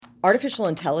Artificial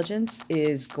intelligence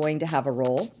is going to have a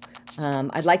role.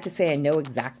 I'd like to say I know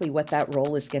exactly what that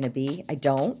role is going to be. I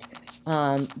don't,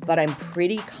 but I'm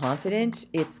pretty confident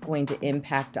it's going to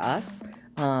impact us,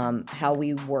 how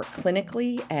we work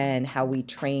clinically and how we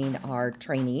train our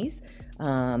trainees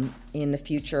in the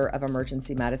future of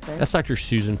emergency medicine. That's Dr.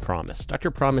 Susan Promis. Dr.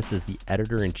 Promis is the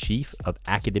editor-in-chief of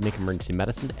Academic Emergency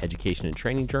Medicine Education and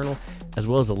Training Journal, as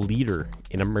well as a leader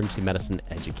in emergency medicine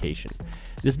education.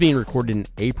 This is being recorded in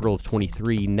April of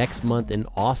 23. Next month in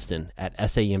Austin at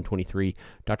SAEM 23,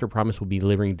 Dr. Promis will be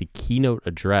delivering the keynote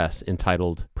address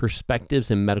entitled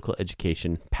Perspectives in Medical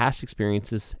Education, Past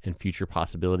Experiences and Future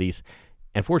Possibilities.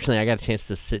 And fortunately, I got a chance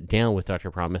to sit down with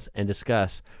Dr. Promis and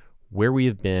discuss where we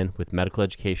have been with medical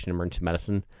education and emergency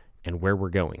medicine and where we're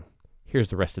going. Here's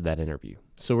the rest of that interview.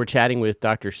 So we're chatting with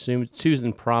Dr.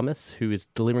 Susan Promis, who is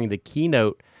delivering the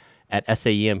keynote at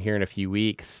SAEM here in a few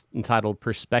weeks, entitled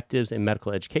Perspectives in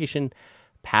Medical Education,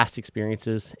 Past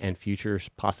Experiences and Future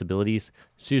Possibilities.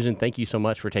 Susan, thank you so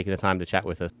much for taking the time to chat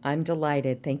with us. I'm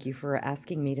delighted. Thank you for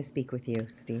asking me to speak with you,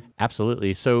 Steve.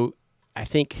 Absolutely. So I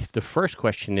think the first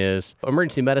question is,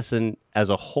 emergency medicine as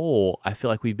a whole, I feel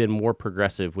like we've been more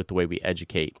progressive with the way we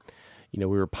educate. We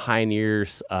were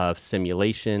pioneers of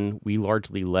simulation. We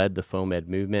largely led the FOAM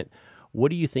movement. What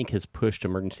do you think has pushed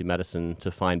emergency medicine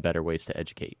to find better ways to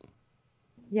educate?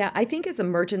 Yeah, I think as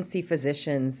emergency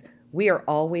physicians, we are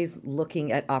always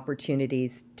looking at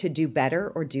opportunities to do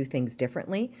better or do things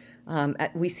differently.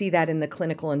 We see that in the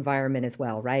clinical environment as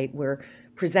well, right? We're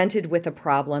presented with a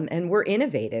problem and we're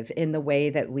innovative in the way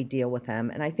that we deal with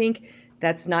them. And I think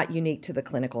that's not unique to the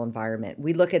clinical environment.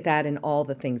 We look at that in all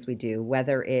the things we do,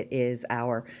 whether it is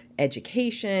our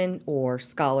education or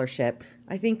scholarship.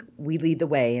 I think we lead the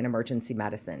way in emergency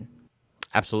medicine.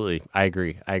 Absolutely. I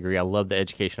agree. I love the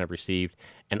education I've received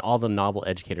and all the novel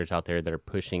educators out there that are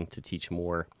pushing to teach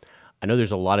more. I know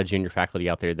there's a lot of junior faculty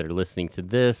out there that are listening to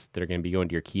this, that are going to be going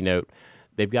to your keynote.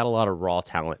 They've got a lot of raw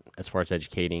talent as far as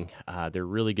educating. They're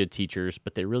really good teachers,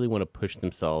 but they really want to push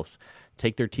themselves,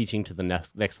 take their teaching to the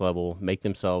next level, make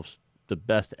themselves the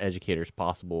best educators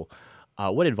possible.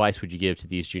 What advice would you give to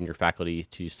these junior faculty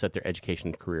to set their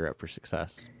education career up for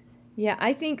success? Yeah,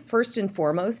 I think first and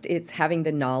foremost, it's having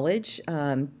the knowledge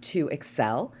to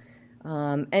excel.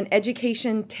 And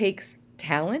education takes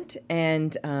talent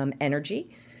and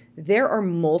energy. There are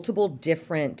multiple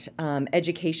different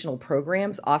educational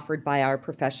programs offered by our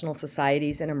professional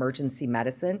societies in emergency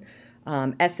medicine.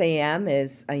 SAM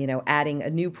is, adding a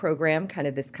new program kind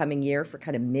of this coming year for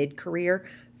kind of mid-career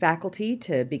faculty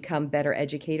to become better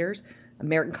educators.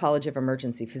 American College of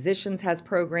Emergency Physicians has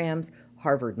programs.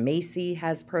 Harvard Macy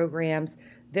has programs.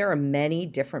 There are many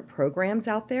different programs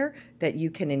out there that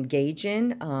you can engage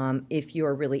in if you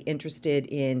are really interested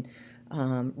in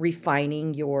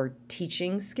refining your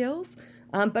teaching skills.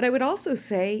 But I would also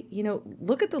say,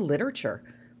 look at the literature.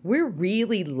 We're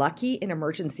really lucky in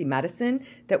emergency medicine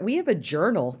that we have a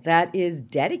journal that is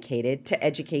dedicated to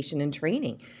education and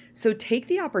training. So take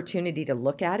the opportunity to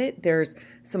look at it. There's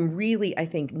some really, I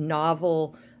think,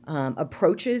 novel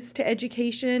approaches to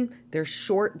education. There's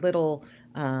short little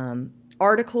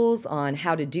articles on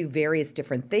how to do various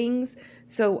different things.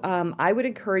 So I would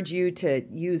encourage you to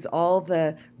use all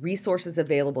the resources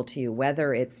available to you,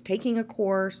 whether it's taking a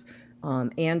course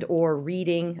and or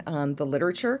reading the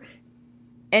literature.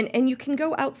 And you can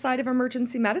go outside of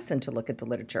emergency medicine to look at the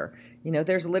literature.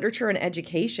 There's literature and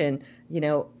education,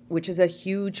 which is a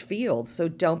huge field. So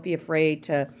don't be afraid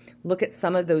to look at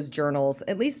some of those journals,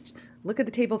 at least look at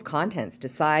the table of contents,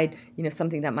 decide,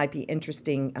 something that might be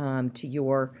interesting to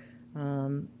your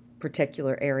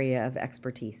particular area of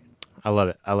expertise. I love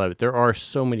it. There are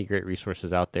so many great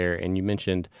resources out there, and you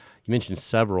mentioned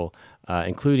several,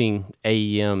 including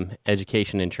AEM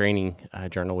Education and Training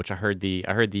Journal, which I heard the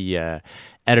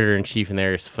editor in chief in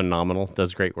there is phenomenal.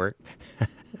 Does great work.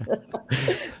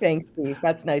 Thanks, Steve.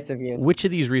 That's nice of you. Which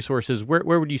of these resources,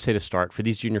 where would you say to start for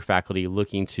these junior faculty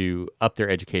looking to up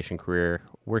their education career?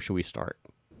 Where should we start?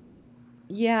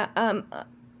 Yeah,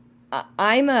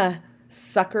 I'm a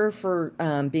sucker for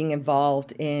being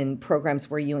involved in programs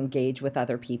where you engage with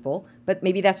other people, but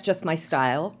maybe that's just my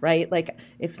style, right? Like,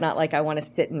 it's not like I want to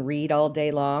sit and read all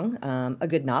day long. A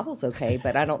good novel's okay,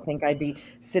 but I don't think I'd be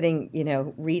sitting,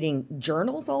 reading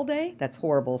journals all day. That's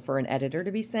horrible for an editor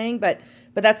to be saying, but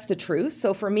that's the truth.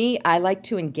 So for me, I like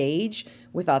to engage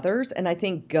with others, and I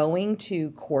think going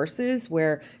to courses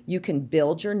where you can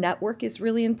build your network is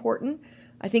really important.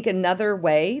 I think another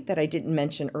way that I didn't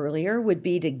mention earlier would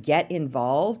be to get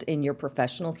involved in your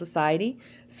professional society.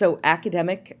 So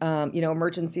academic,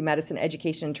 emergency medicine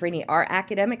education and training, our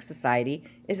academic society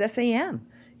is SAM.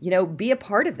 Be a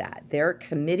part of that. There are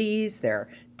committees, there are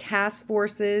task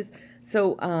forces.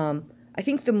 So I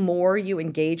think the more you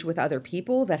engage with other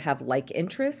people that have like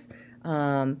interests,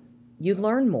 you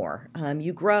learn more,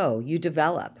 you grow, you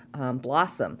develop,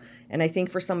 blossom. And I think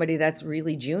for somebody that's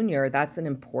really junior, that's an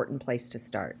important place to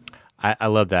start. I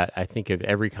love that. I think of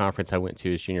every conference I went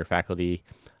to as junior faculty,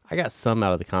 I got some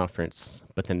out of the conference,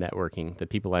 but the networking, the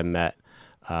people I met,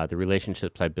 the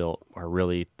relationships I built are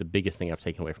really the biggest thing I've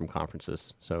taken away from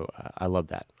conferences. So I love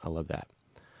that. I love that.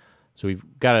 So we've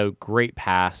got a great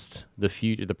past, the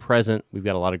future, the present. We've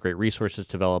got a lot of great resources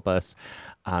to develop us.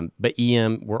 But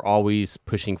EM, we're always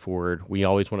pushing forward. We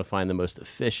always want to find the most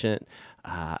efficient,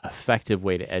 effective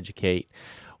way to educate.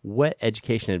 What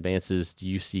education advances do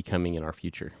you see coming in our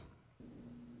future?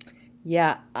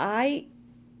 Yeah, I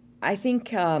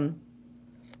think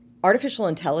artificial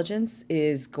intelligence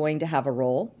is going to have a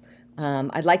role.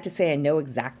 I'd like to say I know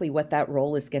exactly what that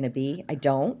role is going to be. I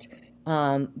don't,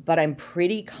 but I'm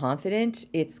pretty confident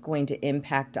it's going to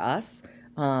impact us,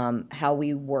 how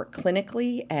we work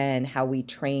clinically and how we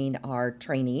train our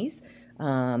trainees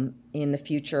in the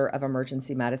future of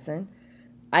emergency medicine.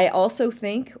 I also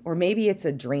think, or maybe it's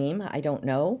a dream, I don't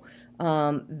know,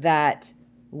 that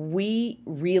we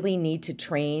really need to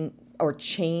train or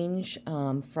change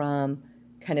from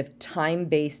kind of time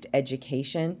based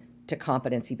education to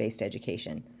competency based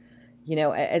education.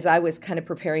 As I was kind of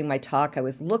preparing my talk, I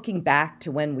was looking back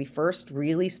to when we first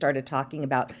really started talking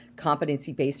about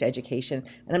competency based education.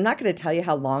 And I'm not going to tell you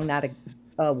how long that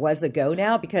was ago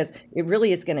now because it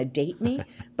really is going to date me.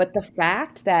 But the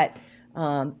fact that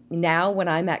now, when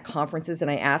I'm at conferences and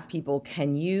I ask people,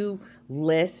 can you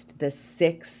list the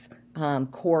six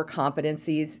core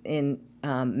competencies in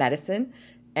medicine?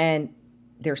 And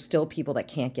there's still people that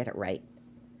can't get it right.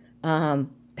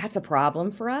 That's a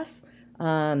problem for us.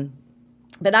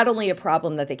 But not only a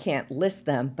problem that they can't list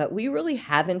them, but we really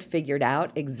haven't figured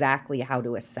out exactly how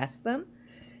to assess them.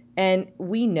 And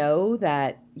we know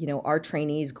that, our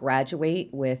trainees graduate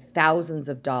with thousands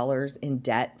of dollars in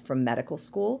debt from medical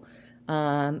school.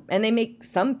 And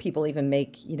some people even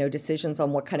make, decisions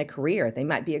on what kind of career. They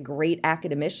might be a great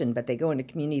academician, but they go into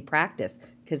community practice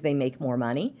because they make more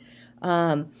money.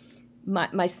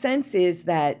 My sense is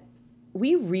that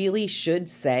we really should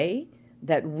say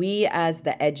that we, as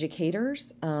the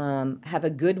educators, have a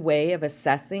good way of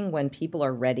assessing when people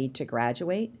are ready to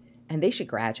graduate, and they should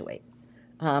graduate.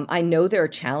 I know there are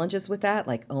challenges with that,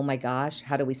 like, oh my gosh,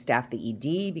 how do we staff the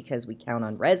ED because we count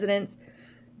on residents?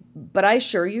 But I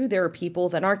assure you, there are people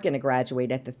that aren't going to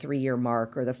graduate at the 3 year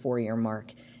mark or the 4 year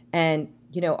mark. And,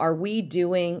 are we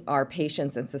doing our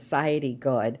patients and society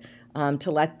good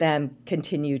to let them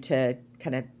continue to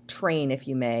kind of train, if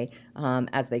you may,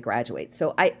 as they graduate?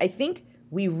 So I think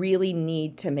we really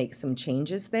need to make some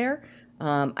changes there.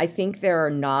 I think there are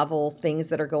novel things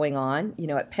that are going on,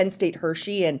 at Penn State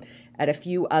Hershey and at a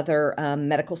few other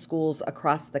medical schools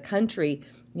across the country.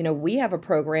 We have a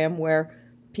program where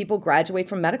people graduate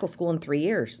from medical school in 3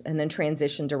 years and then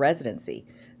transition to residency.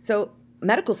 So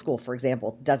medical school, for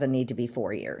example, doesn't need to be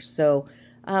 4 years. So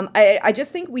I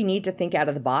just think we need to think out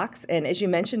of the box. And as you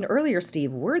mentioned earlier,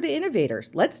 Steve, we're the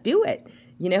innovators. Let's do it.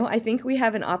 I think we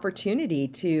have an opportunity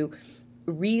to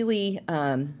really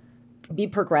be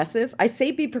progressive. I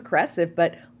say be progressive,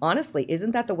 but honestly,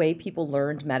 isn't that the way people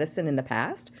learned medicine in the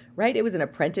past, right? It was an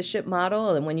apprenticeship model.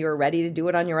 And when you were ready to do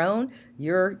it on your own,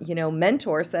 your,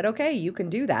 mentor said, okay, you can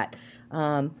do that.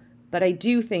 But I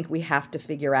do think we have to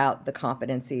figure out the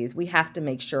competencies. We have to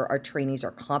make sure our trainees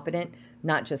are competent,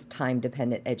 not just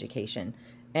time-dependent education.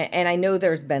 And I know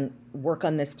there's been work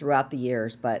on this throughout the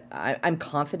years, but I'm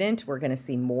confident we're going to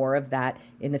see more of that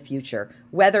in the future,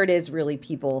 whether it is really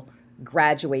people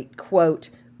graduate, quote,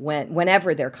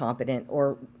 whenever they're competent,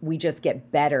 or we just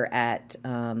get better at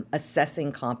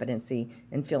assessing competency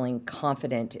and feeling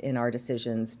confident in our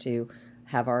decisions to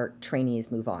have our trainees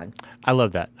move on. I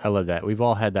love that. I love that. We've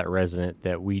all had that resident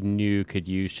that we knew could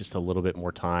use just a little bit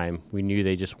more time. We knew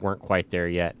they just weren't quite there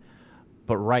yet.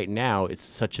 But right now, it's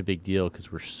such a big deal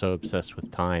because we're so obsessed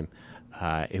with time.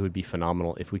 It would be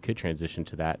phenomenal if we could transition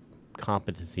to that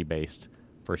competency-based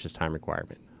versus time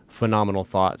requirement. Phenomenal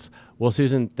thoughts. Well,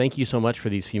 Susan, thank you so much for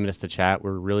these few minutes to chat.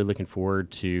 We're really looking forward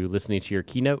to listening to your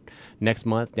keynote next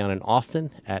month down in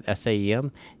Austin at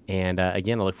SAEM. And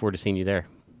again, I look forward to seeing you there.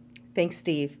 Thanks,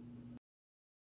 Steve.